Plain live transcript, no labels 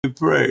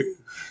praise.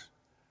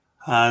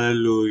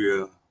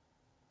 Hallelujah.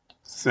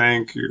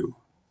 Thank you.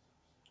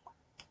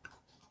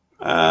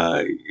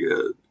 Yeah,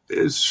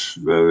 it's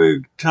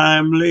very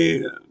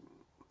timely.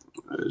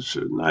 It's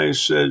a nice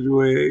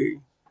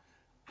segue.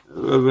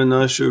 Reverend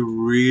Usher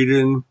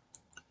reading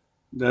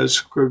that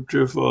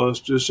scripture for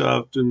us this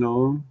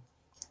afternoon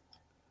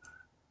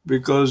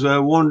because I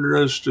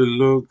wanted us to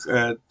look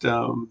at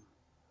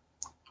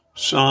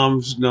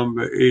Psalms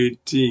number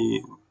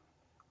 18.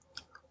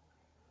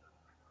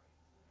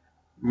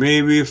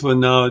 Maybe for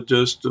now,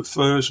 just the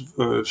first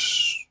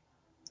verse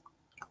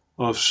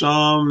of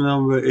Psalm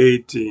number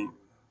 18.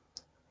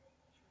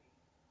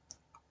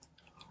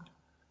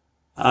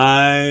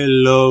 I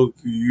love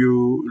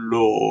you,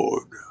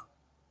 Lord.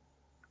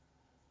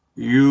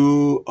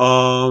 You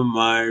are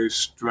my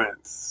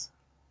strength.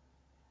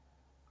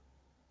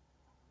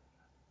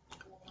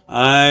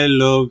 I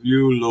love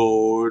you,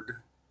 Lord.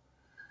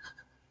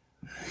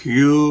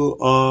 You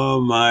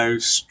are my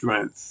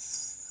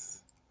strength.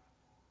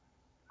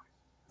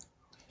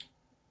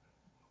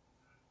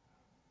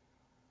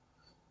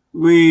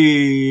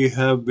 We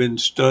have been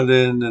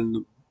studying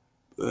in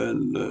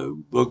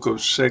the book of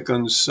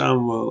Second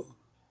Samuel.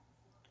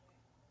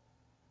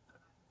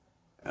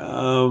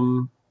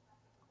 Um,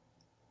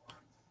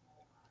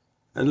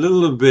 a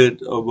little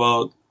bit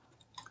about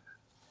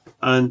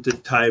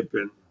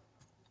antityping.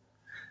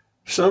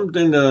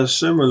 Something that is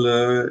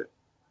similar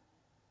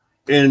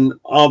in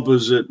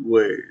opposite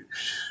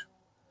ways,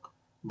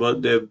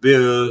 but they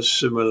bear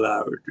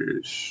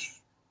similarities.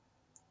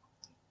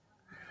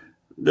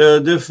 There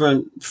are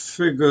different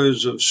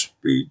figures of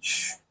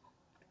speech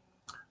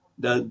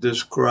that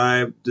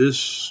describe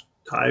this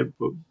type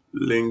of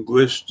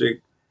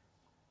linguistic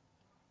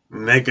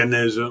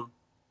mechanism,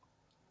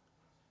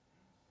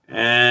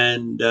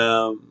 and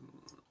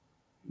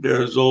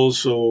there's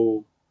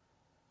also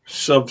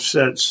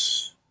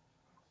subsets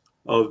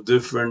of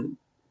different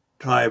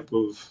type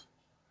of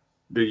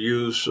the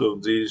use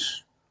of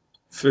these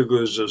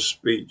figures of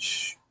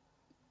speech.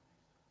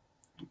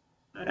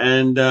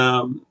 And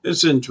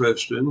it's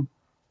interesting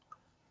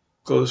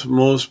because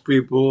most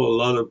people, a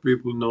lot of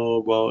people know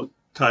about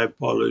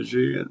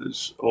typology and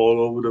it's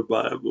all over the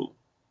Bible.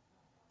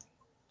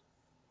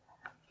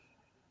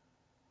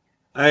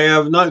 I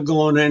have not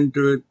gone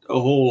into it a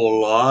whole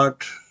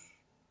lot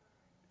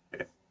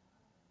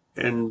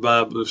in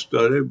Bible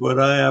study, but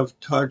I have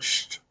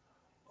touched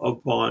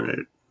upon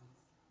it.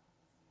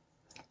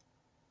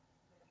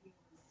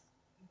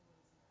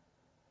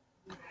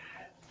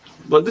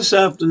 But this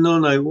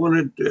afternoon, I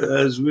wanted,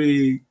 those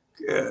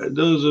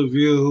of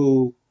you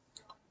who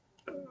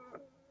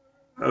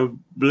have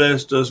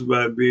blessed us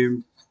by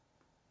being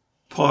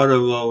part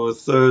of our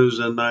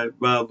Thursday night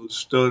Bible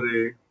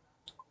study,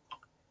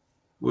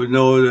 we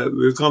know that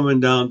we're coming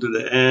down to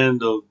the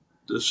end of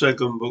the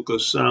second book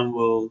of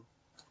Samuel,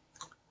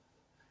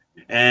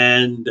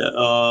 and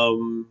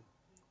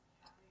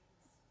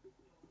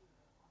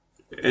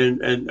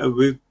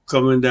we're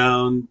coming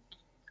down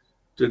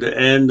to the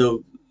end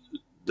of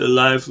the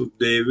life of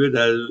David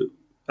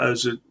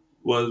as it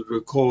was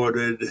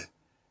recorded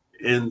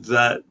in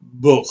that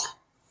book.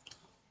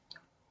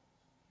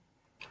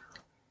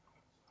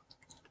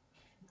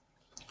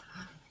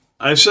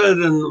 I said,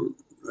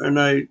 and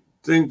I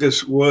think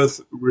it's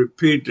worth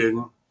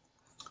repeating,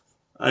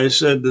 I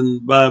said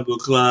in Bible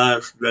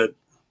class that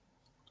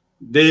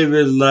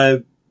David's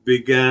life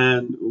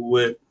began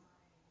with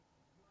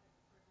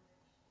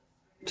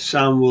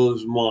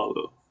Samuel's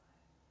mother.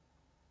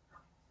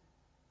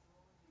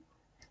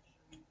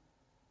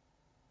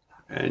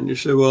 And you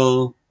say,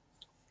 well,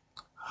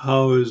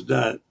 how is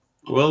that?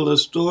 Well, the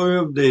story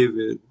of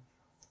David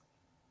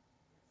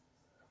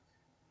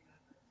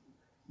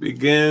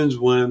begins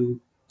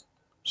when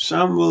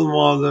Samuel's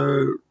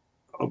mother,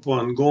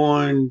 upon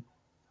going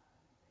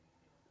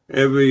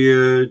every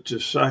year to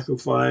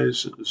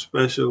sacrifice in a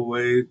special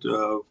way to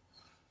have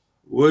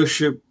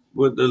worship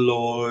with the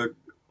Lord,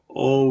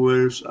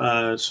 always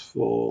asked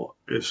for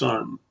a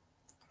son.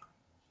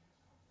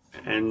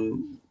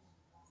 And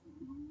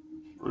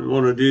on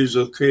one of these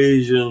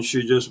occasions,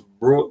 she just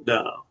broke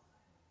down.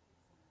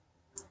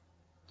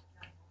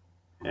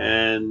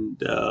 And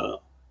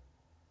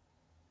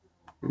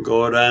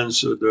God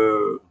answered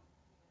her,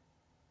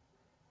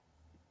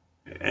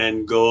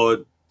 and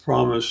God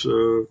promised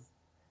her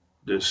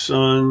the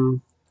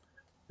son,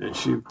 and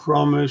she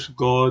promised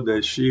God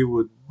that she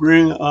would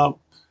bring up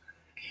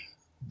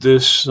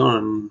this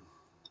son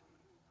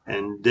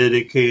and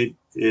dedicate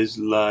his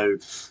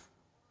life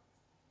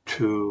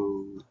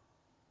to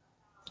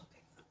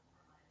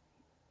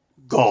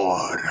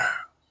God.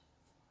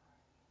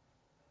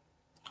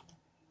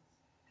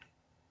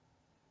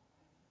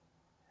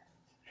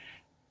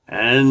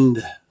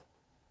 And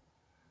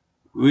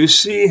we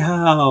see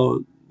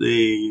how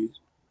the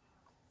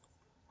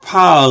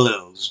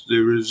parallels, the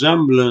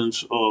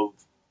resemblance of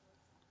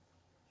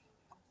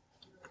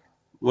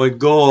what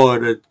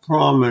God had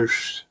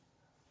promised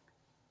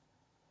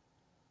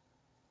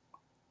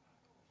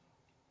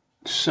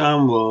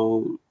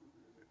Samuel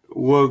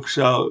works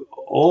out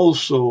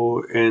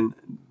also in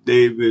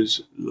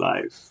David's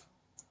life.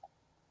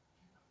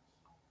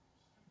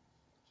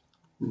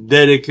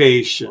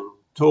 Dedication,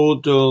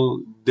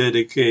 total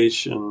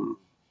dedication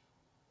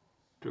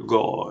to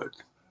God.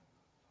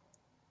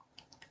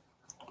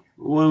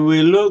 When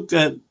we look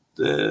at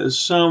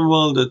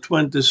Samuel, the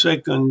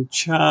 22nd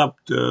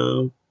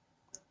chapter,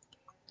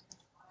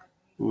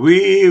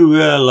 we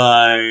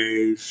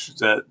realize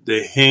that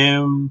the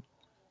hymn,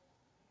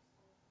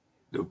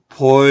 the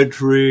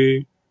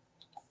poetry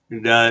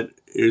that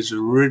is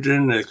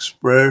written,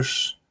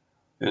 expressed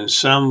in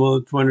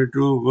Samuel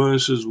 22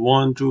 verses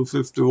 1 to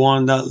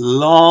 51, that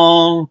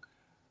long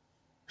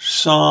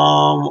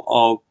psalm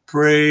of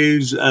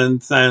praise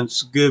and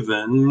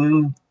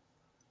thanksgiving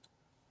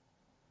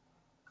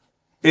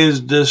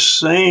is the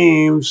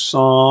same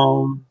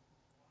psalm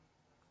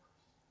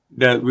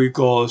that we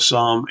call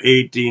Psalm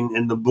 18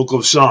 in the book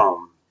of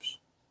Psalms.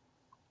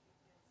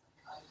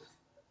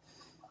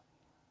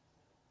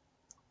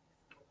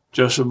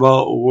 Just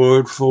about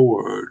word for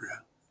word.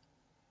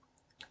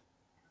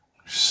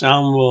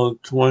 Samuel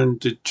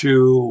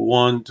 22,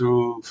 1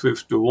 through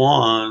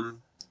 51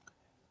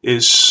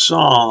 is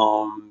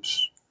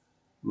Psalms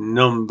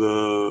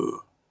number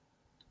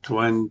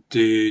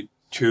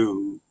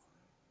 22.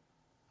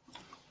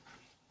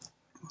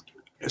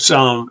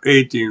 Psalm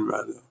 18,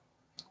 rather.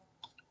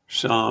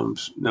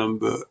 Psalms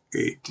number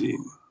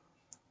 18.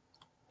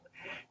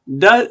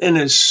 That in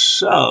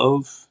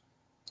itself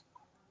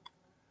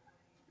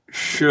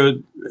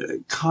should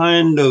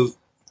kind of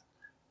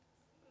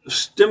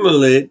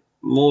stimulate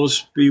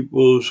most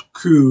people's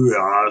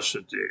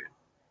curiosity.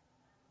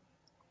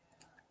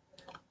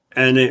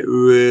 And it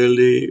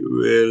really,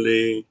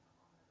 really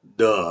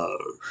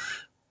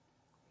does.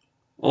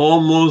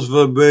 Almost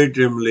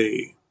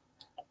verbatimly,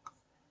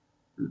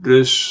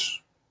 this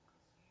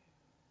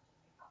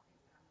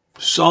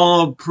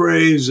song of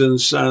praise and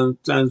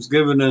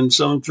thanksgiving, and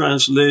some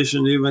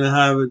translation even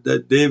have it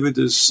that David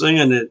is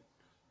singing it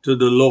to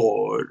the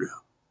Lord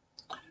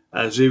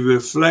as he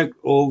reflects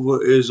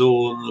over his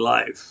own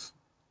life.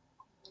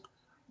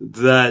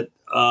 That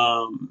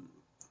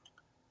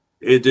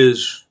it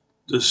is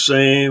the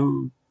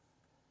same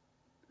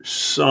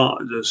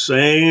song, the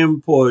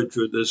same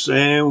poetry, the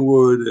same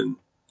wording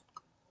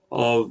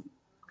of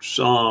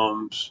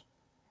Psalms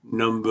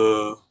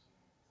number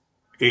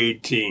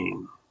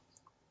 18,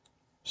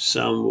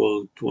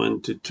 Samuel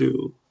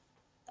 22.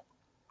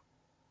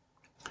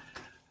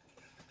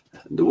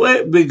 The way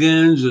it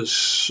begins is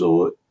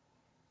so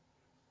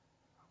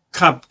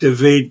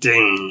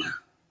captivating.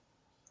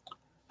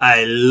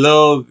 I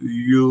love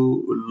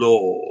you,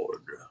 Lord.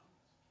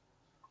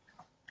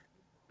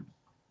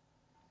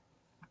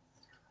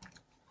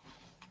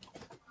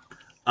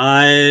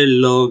 I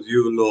love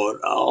you, Lord.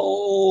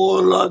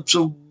 Oh, lots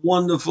of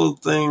wonderful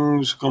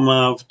things come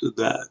after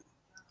that.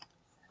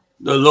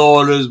 The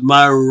Lord is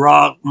my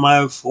rock,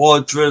 my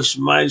fortress,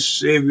 my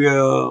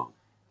Savior,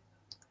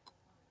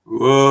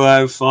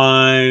 where I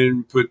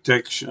find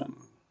protection.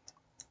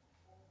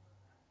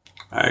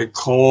 I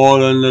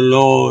call on the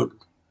Lord,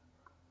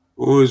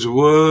 who is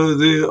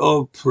worthy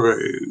of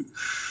praise,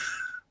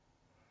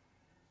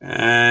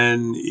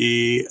 and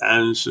he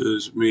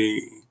answers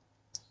me.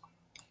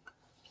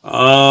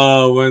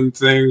 When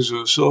things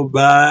were so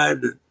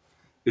bad,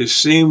 it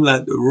seemed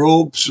like the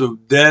ropes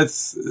of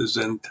death is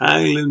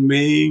entangling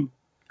me.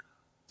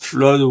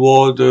 Flood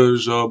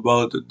waters are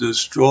about to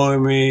destroy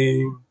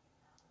me.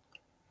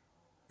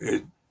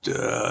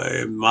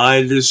 In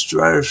my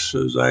distress,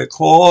 as I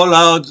call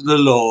out to the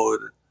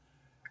Lord,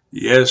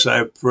 yes,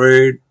 I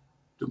prayed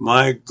to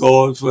my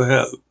God for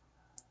help.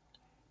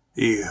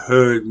 He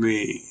heard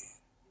me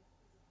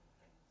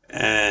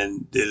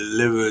and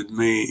delivered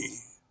me.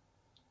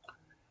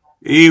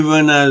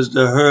 Even as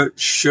the hurt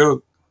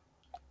shook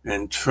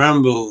and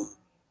trembled,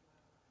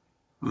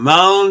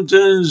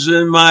 mountains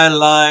in my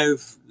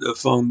life, the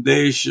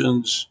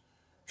foundations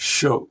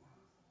shook.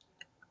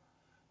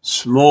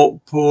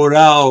 Smoke poured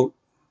out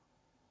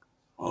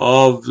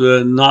of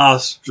the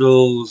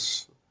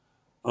nostrils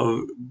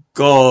of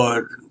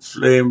God,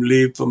 flame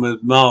leaped from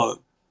his mouth,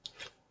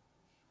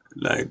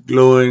 like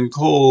glowing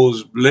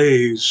coals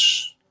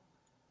blaze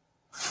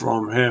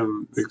from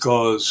him,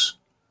 because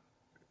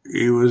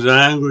he was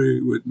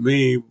angry with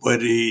me,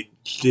 but he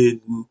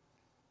didn't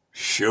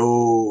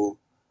show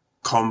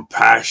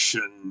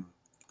compassion.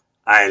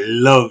 I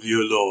love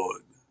you,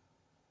 Lord.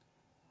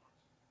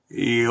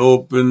 He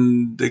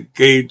opened the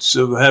gates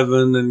of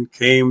heaven and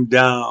came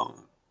down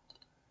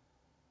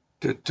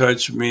to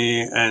touch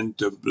me and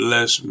to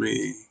bless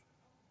me.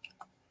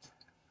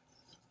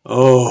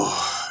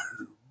 Oh,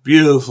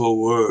 beautiful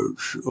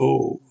words.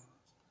 Oh,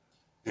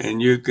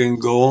 and you can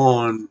go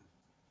on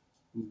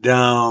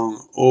down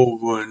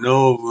over and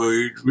over.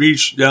 He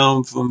reached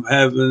down from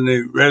heaven.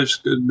 He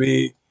rescued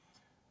me,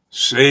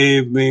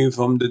 saved me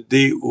from the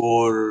deep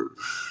waters,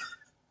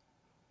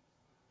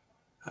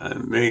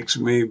 and makes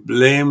me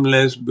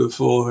blameless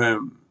before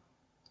him.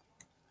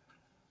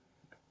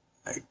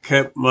 I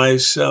kept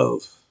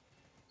myself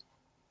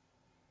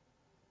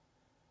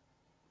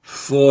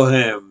for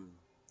him,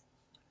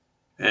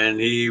 and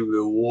he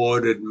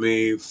rewarded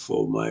me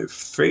for my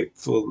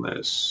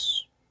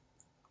faithfulness.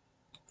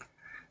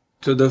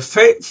 To the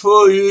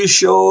faithful you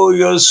show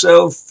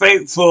yourself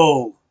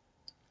faithful,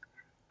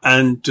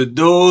 and to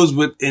those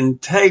with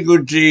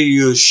integrity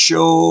you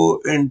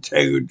show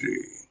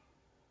integrity.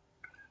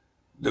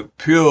 The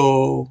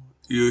pure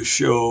you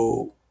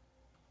show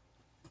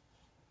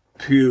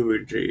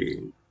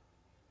purity.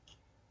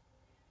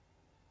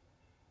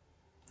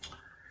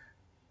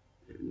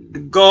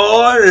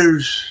 God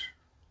is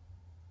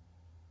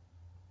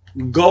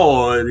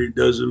God. He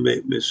doesn't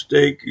make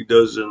mistakes. He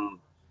doesn't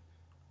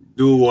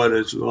do what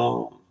is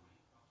wrong.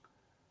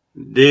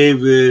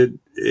 David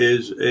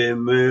is a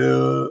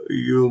mere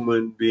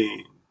human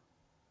being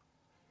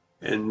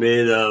and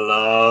made a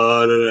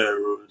lot of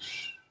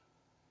errors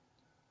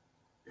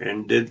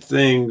and did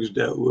things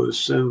that were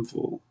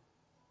sinful.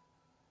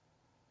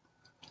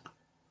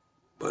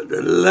 But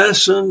the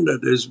lesson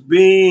that is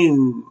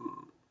being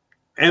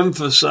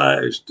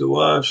emphasized to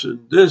us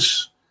in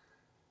this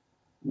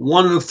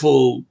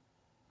wonderful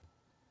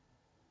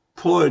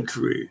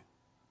poetry,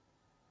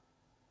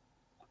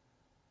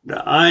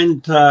 the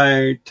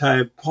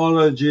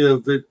anti-typology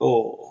of it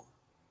all,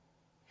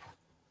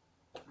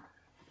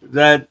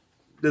 that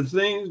the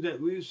things that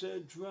we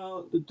said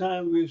throughout the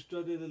time we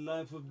studied the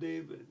life of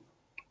David.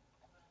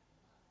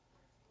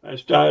 I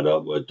started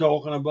up with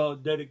talking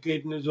about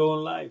dedicating his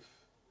own life.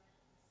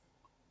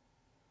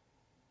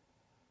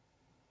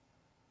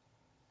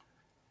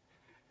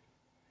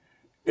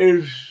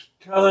 Is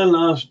telling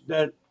us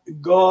that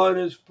God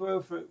is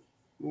perfect.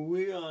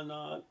 We are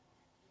not.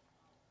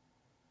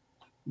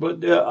 But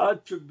there are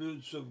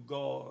attributes of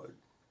God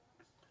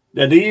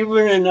that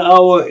even in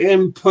our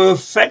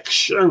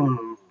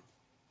imperfection,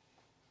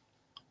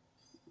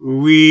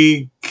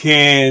 we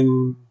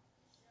can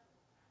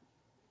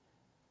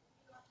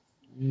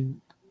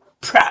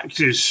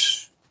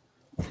practice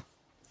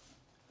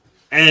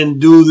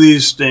and do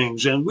these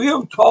things. And we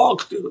have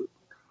talked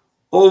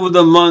over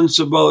the months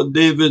about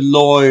David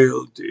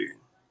loyalty,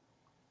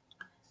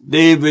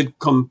 David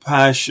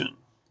compassion,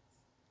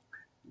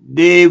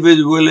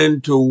 David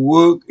willing to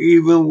work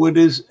even with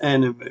his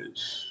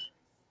enemies,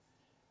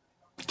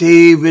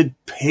 David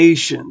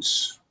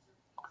patience.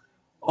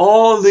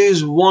 All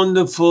these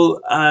wonderful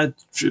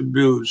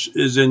attributes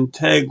is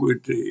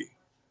integrity.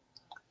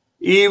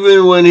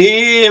 Even when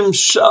he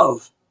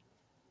himself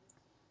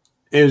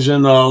is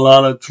in a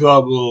lot of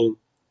trouble,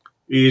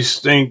 he's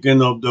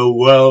thinking of the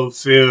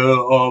welfare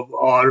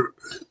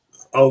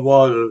of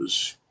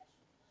others.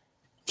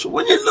 So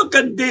when you look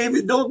at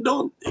David,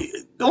 don't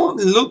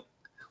look.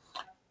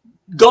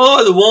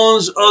 God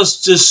wants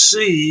us to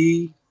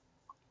see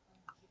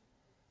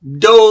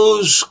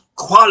those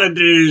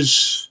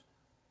qualities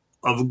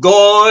of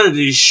God that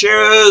he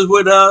shares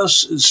with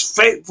us, his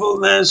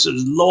faithfulness,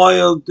 his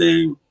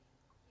loyalty,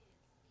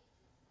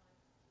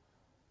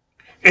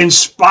 in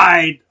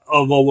spite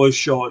of our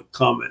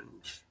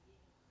shortcomings.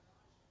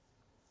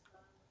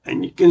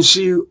 And you can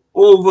see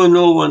over and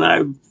over, and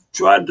I've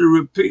tried to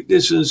repeat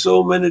this in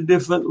so many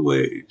different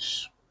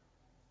ways.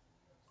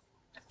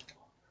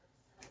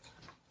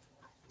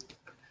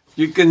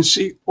 You can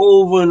see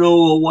over and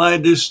over why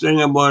this thing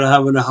about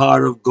having the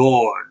heart of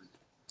God,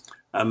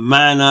 a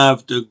man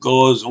after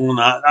God's own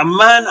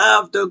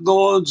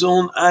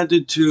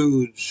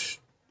attitudes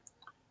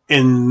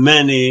in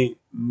many,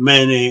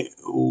 many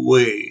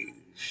ways.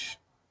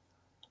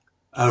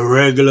 A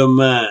regular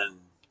man,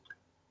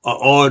 an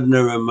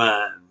ordinary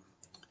man,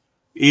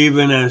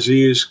 even as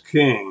he is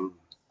king,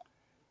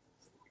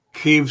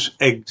 keeps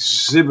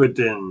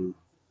exhibiting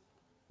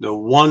the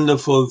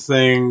wonderful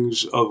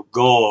things of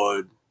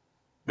God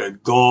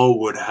that God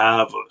would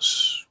have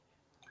us.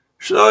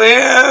 So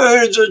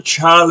here is a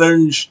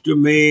challenge to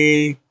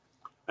me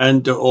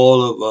and to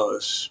all of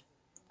us.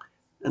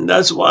 And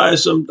that's why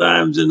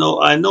sometimes,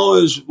 I know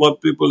it's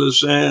what people are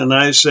saying, and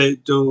I say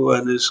it too,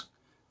 and it's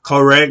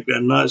correct.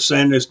 I'm not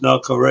saying it's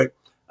not correct.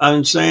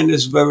 I'm saying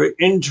it's very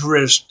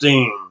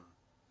interesting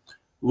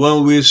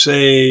when we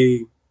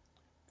say,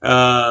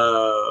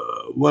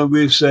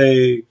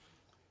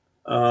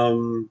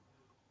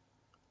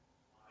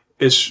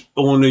 it's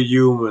only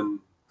human.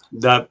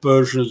 That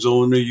person's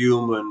only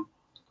human,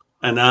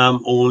 and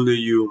I'm only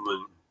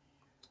human.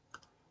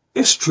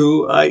 It's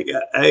true. I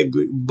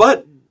agree.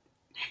 But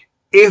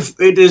if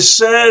it is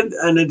said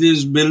and it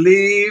is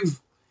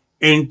believed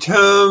in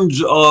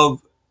terms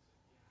of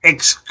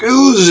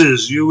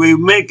excuses, you will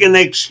making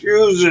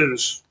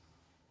excuses.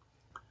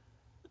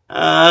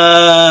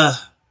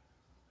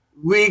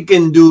 We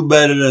can do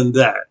better than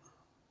that.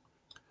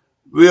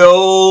 We are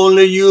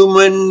only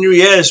human,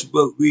 yes,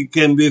 but we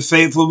can be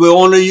faithful. We're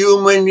only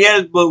human,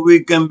 yes, but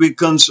we can be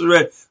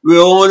considerate.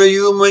 We're only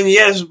human,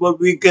 yes, but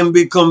we can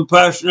be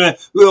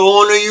compassionate. We're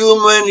only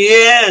human,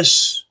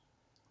 yes,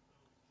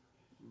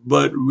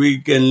 but we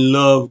can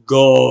love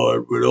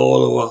God with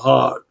all our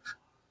heart,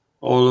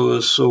 all of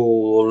our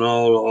soul, and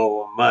all of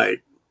our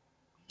might.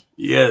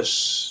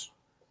 Yes,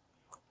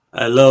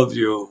 I love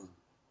you.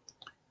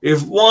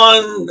 If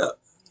one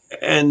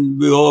and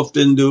we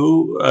often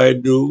do, I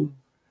do,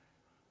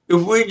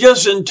 if we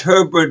just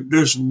interpret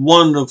this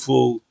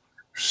wonderful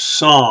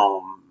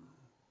psalm,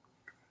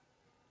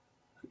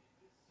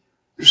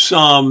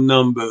 Psalm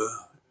number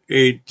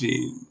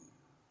 18,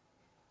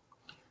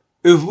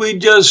 if we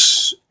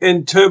just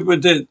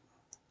interpret it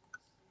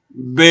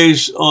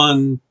based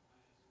on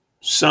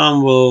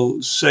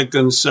Samuel,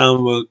 2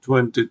 Samuel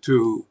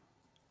 22,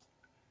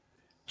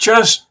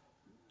 just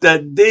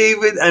that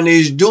David, and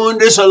he's doing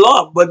this a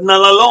lot, but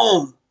not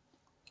alone,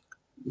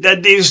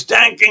 that he's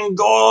thanking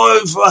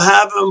God for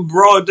having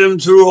brought him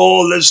through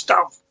all this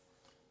stuff.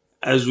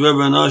 As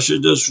Reverend Usher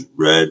just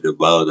read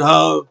about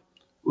how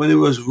when he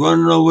was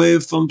running away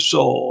from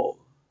Saul.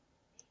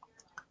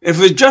 If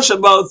it's just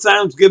about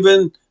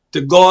thanksgiving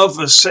to God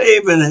for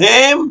saving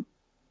him,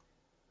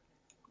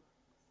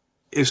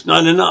 it's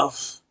not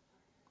enough.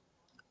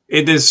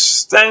 It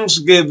is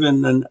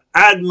thanksgiving and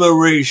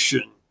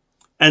admiration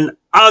and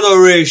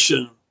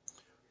adoration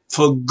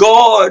for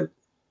God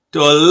to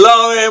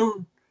allow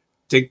him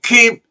to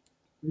keep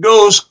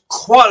those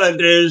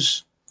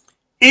qualities,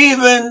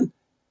 even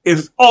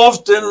if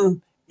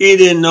often he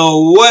didn't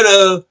know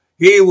whether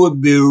he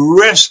would be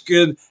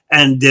rescued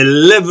and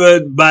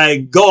delivered by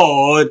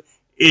God.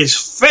 His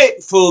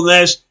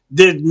faithfulness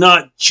did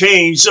not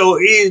change. So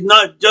he's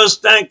not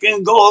just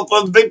thanking God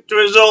for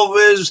victories over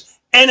his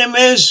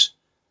enemies.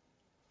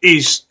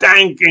 He's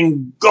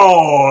thanking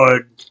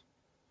God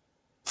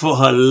for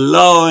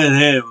allowing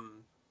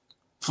him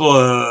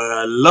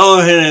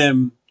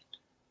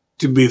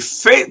to be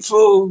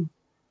faithful,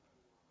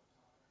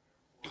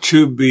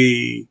 to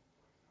be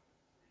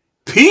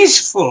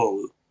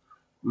peaceful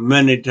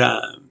many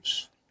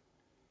times.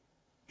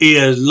 He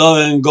is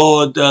loving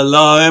God to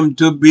allow him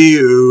to be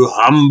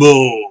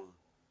humble.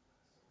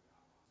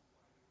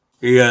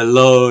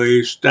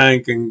 He's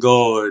thanking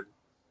God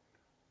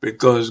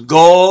because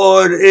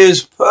God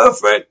is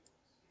perfect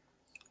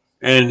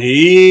and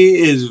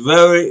he is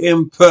very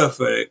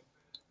imperfect,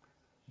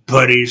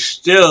 but he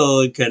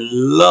still can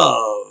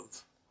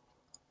love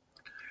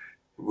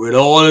with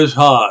all his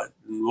heart,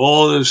 and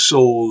all his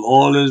soul,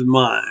 all his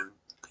mind,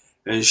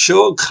 and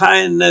show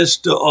kindness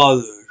to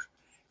others,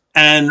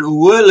 and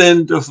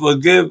willing to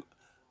forgive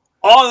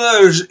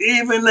others,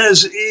 even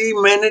as he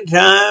many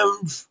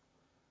times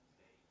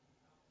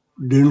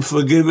didn't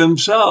forgive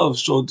himself,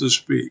 so to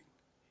speak.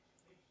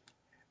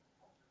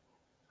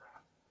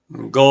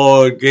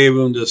 God gave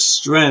him the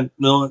strength,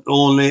 not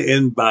only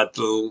in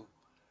battle,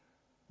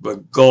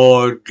 but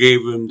God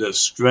gave him the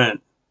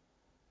strength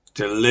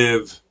to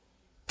live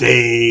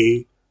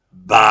day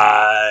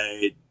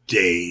by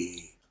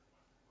day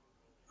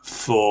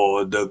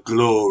for the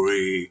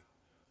glory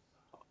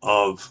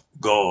of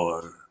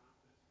God.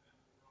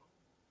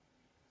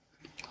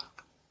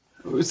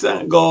 We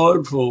thank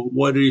God for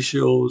what he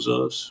shows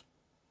us.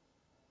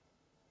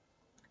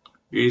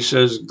 He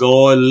says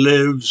God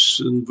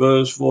lives in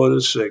verse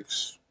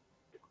 46.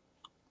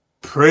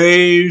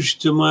 Praise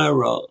to my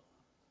rock.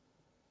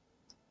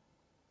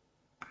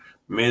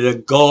 May the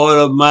God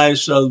of my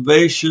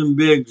salvation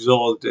be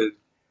exalted.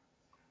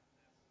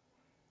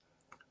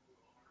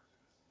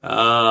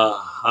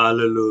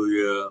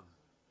 Hallelujah.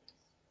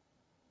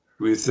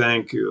 We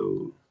thank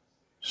you.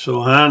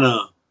 So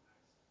Hannah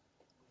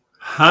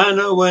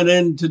went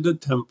into the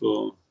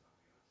temple,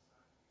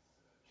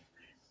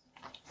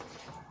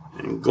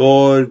 and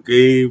God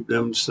gave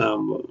them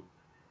Samuel,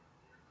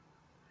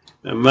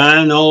 a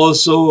man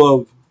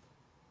also of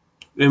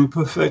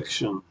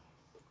imperfection,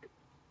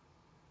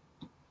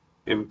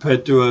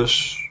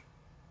 impetuous,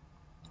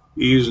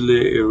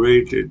 easily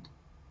irritated.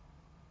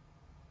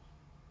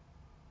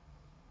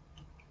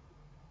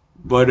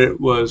 But it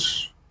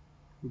was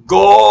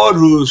God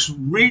who's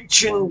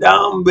reaching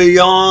down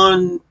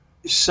beyond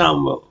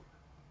Samuel,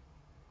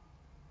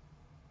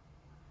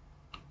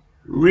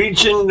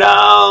 reaching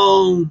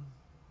down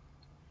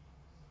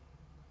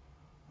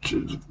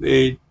to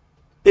the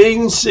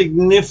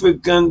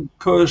insignificant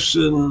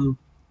person,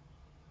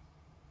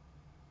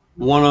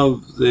 one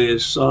of the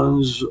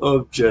sons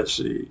of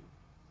Jesse,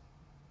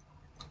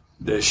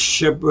 the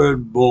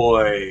shepherd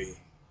boy,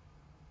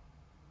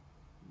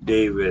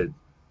 David.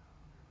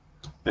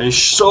 And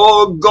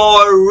so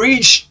God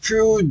reached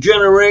through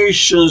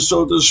generations,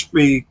 so to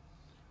speak,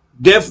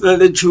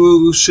 definitely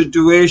through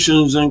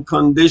situations and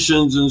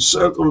conditions and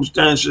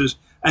circumstances,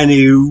 and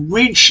he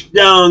reached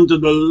down to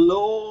the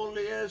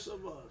loneliest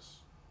of us,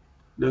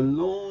 the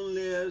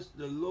loneliest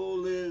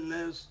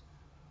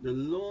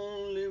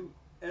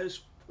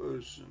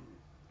person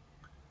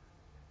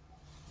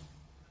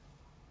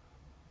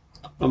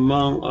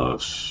among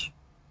us.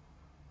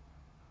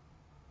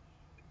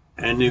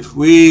 And if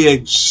we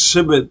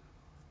exhibit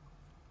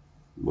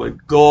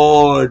what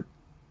God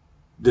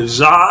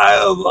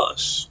desires of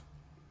us,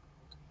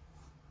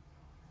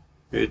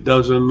 it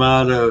doesn't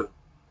matter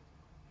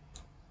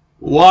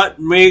what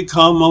may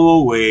come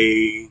our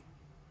way,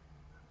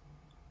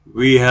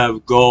 we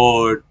have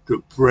God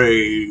to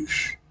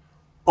praise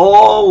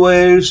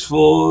always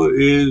for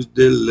his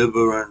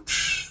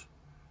deliverance,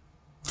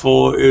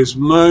 for his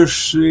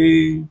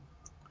mercy,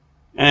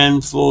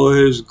 and for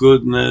his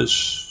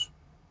goodness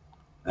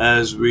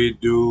as we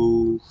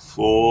do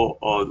for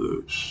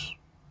others.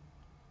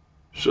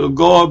 So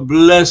God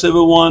bless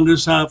everyone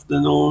this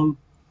afternoon.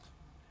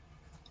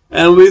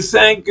 And we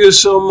thank you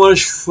so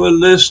much for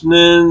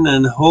listening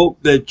and hope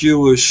that you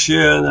will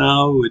share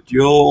now with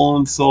your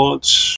own thoughts